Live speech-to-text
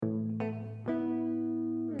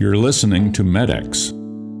You're listening to MedX,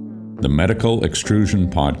 the Medical Extrusion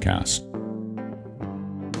Podcast.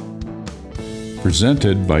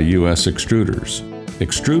 Presented by U.S. Extruders.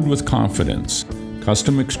 Extrude with confidence.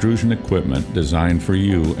 Custom extrusion equipment designed for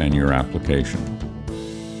you and your application.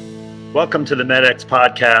 Welcome to the MedX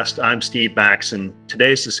Podcast. I'm Steve Maxon.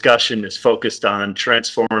 Today's discussion is focused on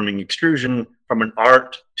transforming extrusion from an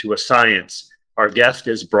art to a science. Our guest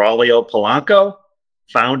is Braulio Polanco,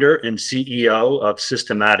 founder and CEO of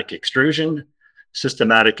Systematic Extrusion.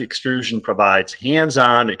 Systematic Extrusion provides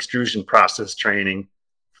hands-on extrusion process training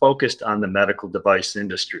focused on the medical device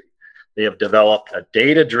industry. They have developed a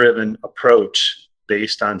data-driven approach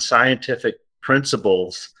based on scientific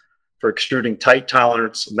principles for extruding tight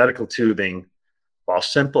tolerance medical tubing while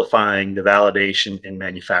simplifying the validation and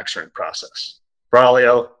manufacturing process.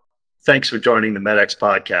 Braulio, thanks for joining the MedX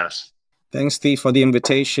Podcast. Thanks, Steve, for the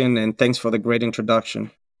invitation, and thanks for the great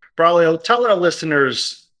introduction. Braulio, tell our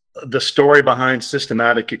listeners the story behind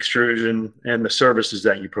Systematic Extrusion and the services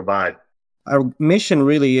that you provide. Our mission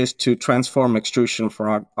really is to transform extrusion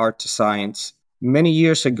from art to science. Many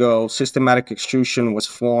years ago, Systematic Extrusion was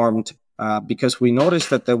formed because we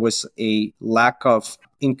noticed that there was a lack of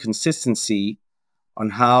inconsistency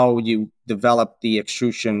on how you develop the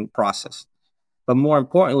extrusion process. But more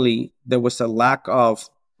importantly, there was a lack of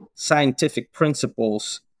scientific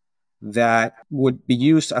principles that would be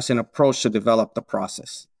used as an approach to develop the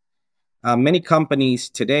process. Many companies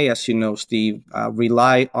today, as you know, Steve,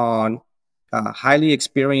 rely on highly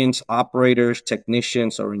experienced operators,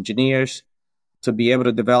 technicians, or engineers to be able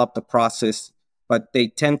to develop the process, but they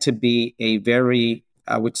tend to be a very,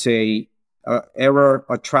 I would say,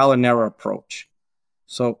 trial and error approach.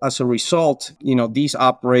 So as a result, these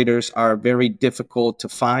operators are very difficult to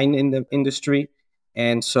find in the industry.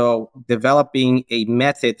 And so developing a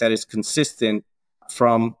method that is consistent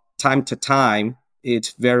from time to time,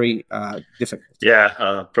 it's very difficult.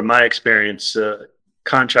 Yeah, from my experience,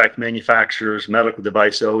 contract manufacturers, medical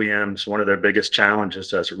device OEMs, one of their biggest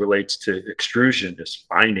challenges as it relates to extrusion is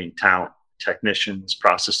finding talent, technicians,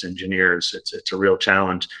 process engineers. It's a real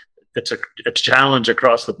challenge. It's a challenge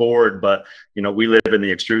across the board, but we live in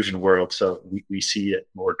the extrusion world, so we see it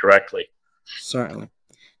more directly. Certainly.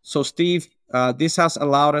 So, Steve, this has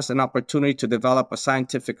allowed us an opportunity to develop a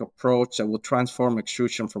scientific approach that will transform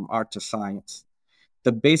extrusion from art to science.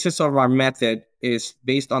 The basis of our method is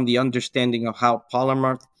based on the understanding of how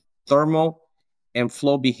polymer thermal and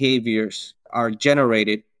flow behaviors are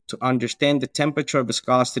generated to understand the temperature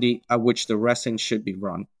viscosity at which the resin should be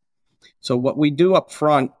run. So what we do up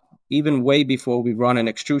front, even way before we run an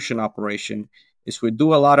extrusion operation, is we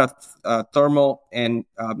do a lot of thermal and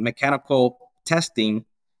mechanical testing,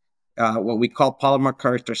 what we call polymer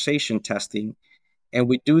characterization testing. And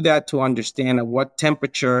we do that to understand at what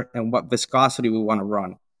temperature and what viscosity we want to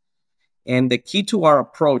run. And the key to our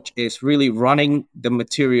approach is really running the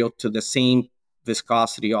material to the same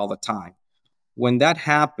viscosity all the time. When that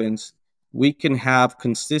happens, we can have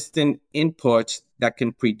consistent inputs that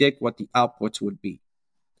can predict what the outputs would be.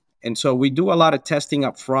 And so we do a lot of testing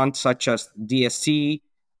up front, such as DSC,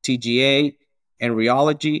 TGA, and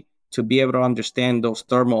rheology, to be able to understand those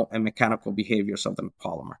thermal and mechanical behaviors of the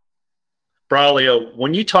polymer. Braulio,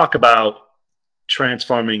 when you talk about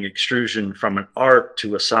transforming extrusion from an art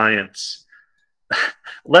to a science,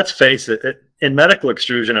 let's face it, in medical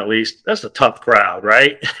extrusion at least, that's a tough crowd,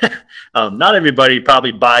 right? Not everybody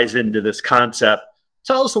probably buys into this concept.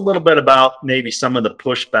 Tell us a little bit about maybe some of the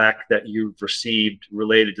pushback that you've received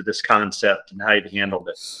related to this concept and how you've handled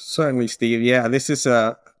it. Certainly, Steve. Yeah, this is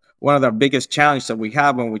one of the biggest challenges that we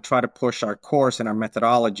have when we try to push our course and our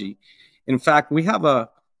methodology. In fact, we have an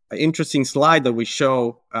interesting slide that we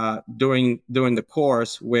show during the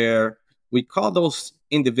course where we call those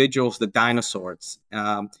individuals the dinosaurs.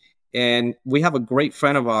 And we have a great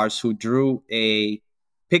friend of ours who drew a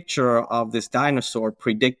picture of this dinosaur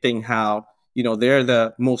predicting how, they're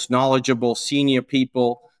the most knowledgeable senior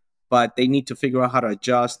people, but they need to figure out how to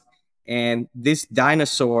adjust. And this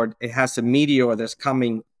dinosaur, it has a meteor that's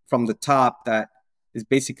coming from the top that is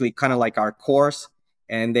basically kind of like our course.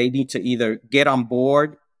 And they need to either get on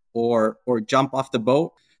board or jump off the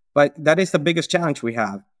boat. But that is the biggest challenge we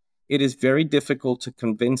have. It is very difficult to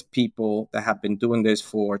convince people that have been doing this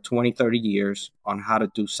for 20, 30 years on how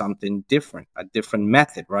to do something different, a different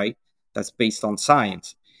method, right? That's based on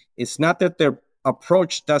science. It's not that their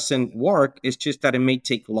approach doesn't work. It's just that it may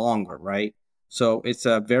take longer, right? So it's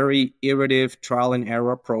a very iterative trial and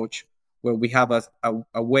error approach where we have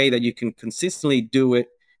a way that you can consistently do it,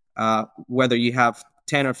 whether you have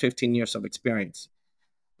 10 or 15 years of experience.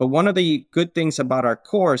 But one of the good things about our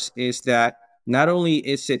course is that not only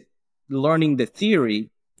is it learning the theory,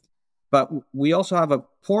 But we also have a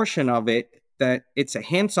portion of it that it's a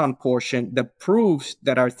hands-on portion that proves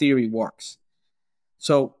that our theory works.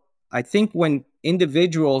 So I think when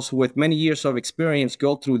individuals with many years of experience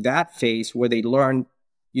go through that phase where they learn,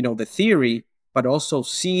 the theory, but also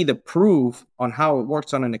see the proof on how it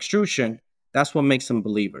works on an extrusion, that's what makes them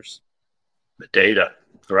believers. The data,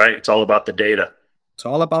 right? It's all about the data. It's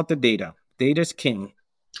all about the data. Data's king.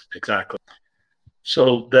 Exactly.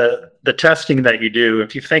 So the testing that you do,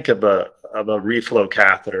 if you think of a reflow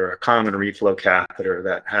catheter, a common reflow catheter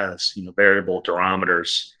that has variable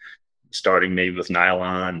durometers, starting maybe with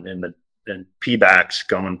nylon and P-backs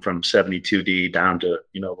going from 72D down to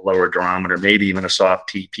lower durometer, maybe even a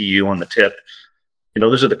soft TPU on the tip.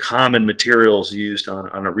 Those are the common materials used on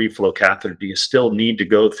a reflow catheter. Do you still need to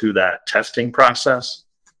go through that testing process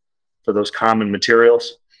for those common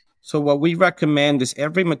materials? So what we recommend is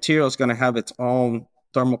every material is going to have its own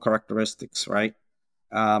thermal characteristics, right?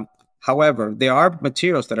 However, there are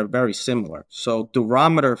materials that are very similar. So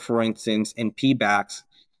durometer, for instance, and P-backs,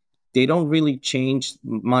 they don't really change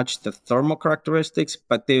much the thermal characteristics,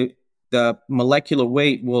 but the molecular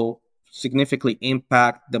weight will significantly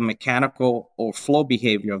impact the mechanical or flow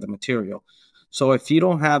behavior of the material. So if you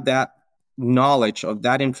don't have that knowledge of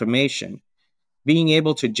that information, being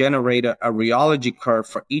able to generate a rheology curve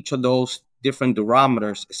for each of those different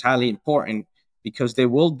durometers is highly important because they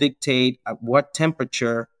will dictate at what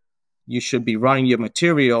temperature you should be running your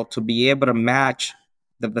material to be able to match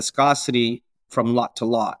the viscosity from lot to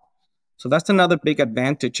lot. So that's another big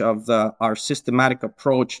advantage of our systematic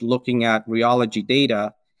approach looking at rheology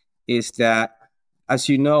data is that, as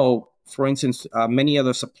you know, for instance, many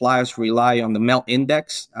other suppliers rely on the melt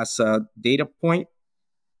index as a data point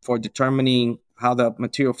for determining how the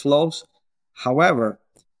material flows. However,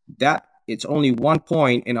 that it's only one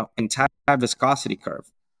point in an entire viscosity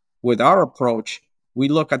curve. With our approach, we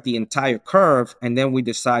look at the entire curve and then we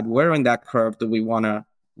decide where in that curve do we want to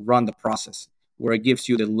run the process, where it gives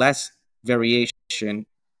you the less variation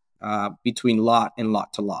between lot and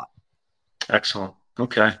lot to lot. Excellent.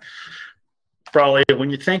 Okay. Braulio, when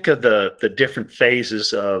you think of the different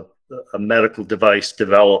phases of a medical device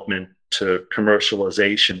development to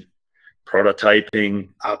commercialization, prototyping,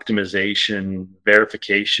 optimization,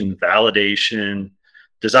 verification, validation,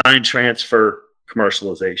 design transfer,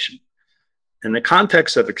 commercialization. In the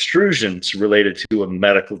context of extrusions related to a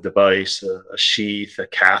medical device, a sheath, a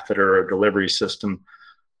catheter, a delivery system,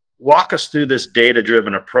 walk us through this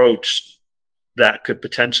data-driven approach that could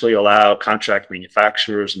potentially allow contract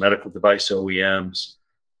manufacturers, medical device OEMs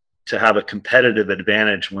to have a competitive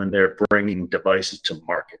advantage when they're bringing devices to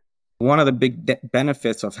market. One of the big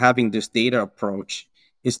benefits of having this data approach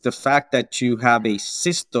is the fact that you have a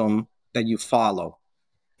system that you follow.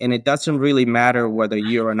 And it doesn't really matter whether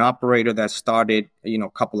you're an operator that started, a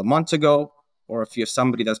couple of months ago, or if you're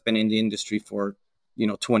somebody that's been in the industry for,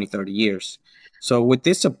 20, 30 years. So with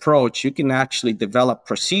this approach, you can actually develop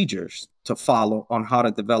procedures to follow on how to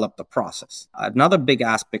develop the process. Another big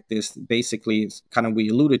aspect is basically, is kind of we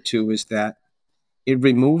alluded to, is that it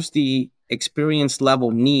removes the experience level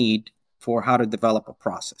need for how to develop a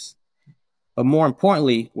process. But more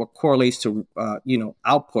importantly, what correlates to,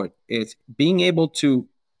 output is being able to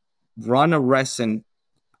run a resin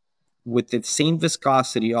with the same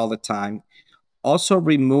viscosity all the time also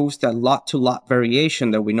removes that lot to lot variation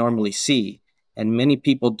that we normally see. And many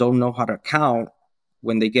people don't know how to count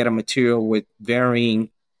when they get a material with varying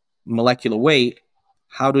molecular weight.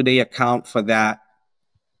 How do they account for that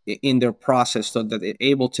in their process so that they're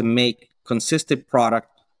able to make consistent product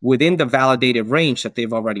within the validated range that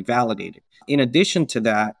they've already validated? In addition to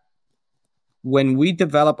that, when we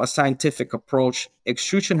develop a scientific approach,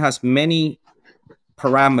 extrusion has many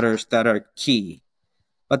parameters that are key,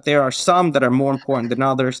 but there are some that are more important than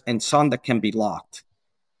others and some that can be locked.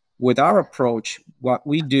 With our approach, what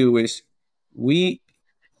we do is we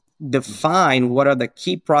define what are the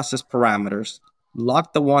key process parameters,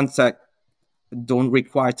 lock the ones that don't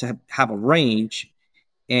require to have a range,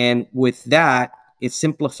 and with that, it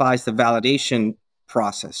simplifies the validation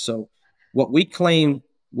process. So what we claim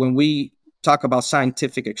when we talk about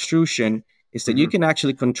scientific extrusion is that you can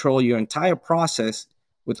actually control your entire process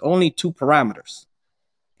with only two parameters.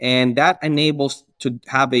 And that enables to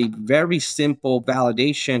have a very simple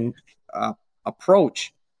validation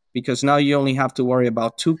approach, because now you only have to worry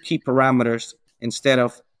about two key parameters instead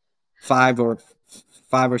of five or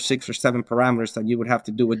six or seven parameters that you would have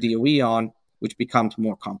to do a DOE on, which becomes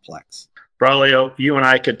more complex. Braulio, you and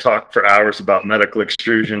I could talk for hours about medical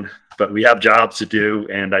extrusion, but we have jobs to do.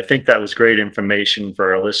 And I think that was great information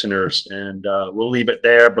for our listeners. And we'll leave it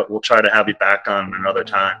there, but we'll try to have you back on another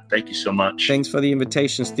time. Thank you so much. Thanks for the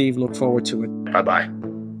invitation, Steve. Look forward to it. Bye-bye.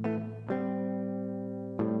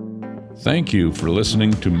 Thank you for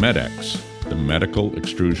listening to MedX, the Medical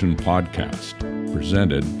Extrusion Podcast,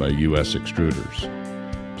 presented by US Extruders.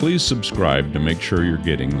 Please subscribe to make sure you're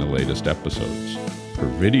getting the latest episodes. For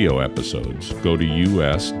video episodes, go to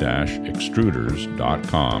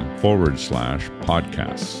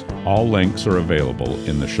us-extruders.com/podcasts. All links are available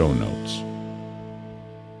in the show notes.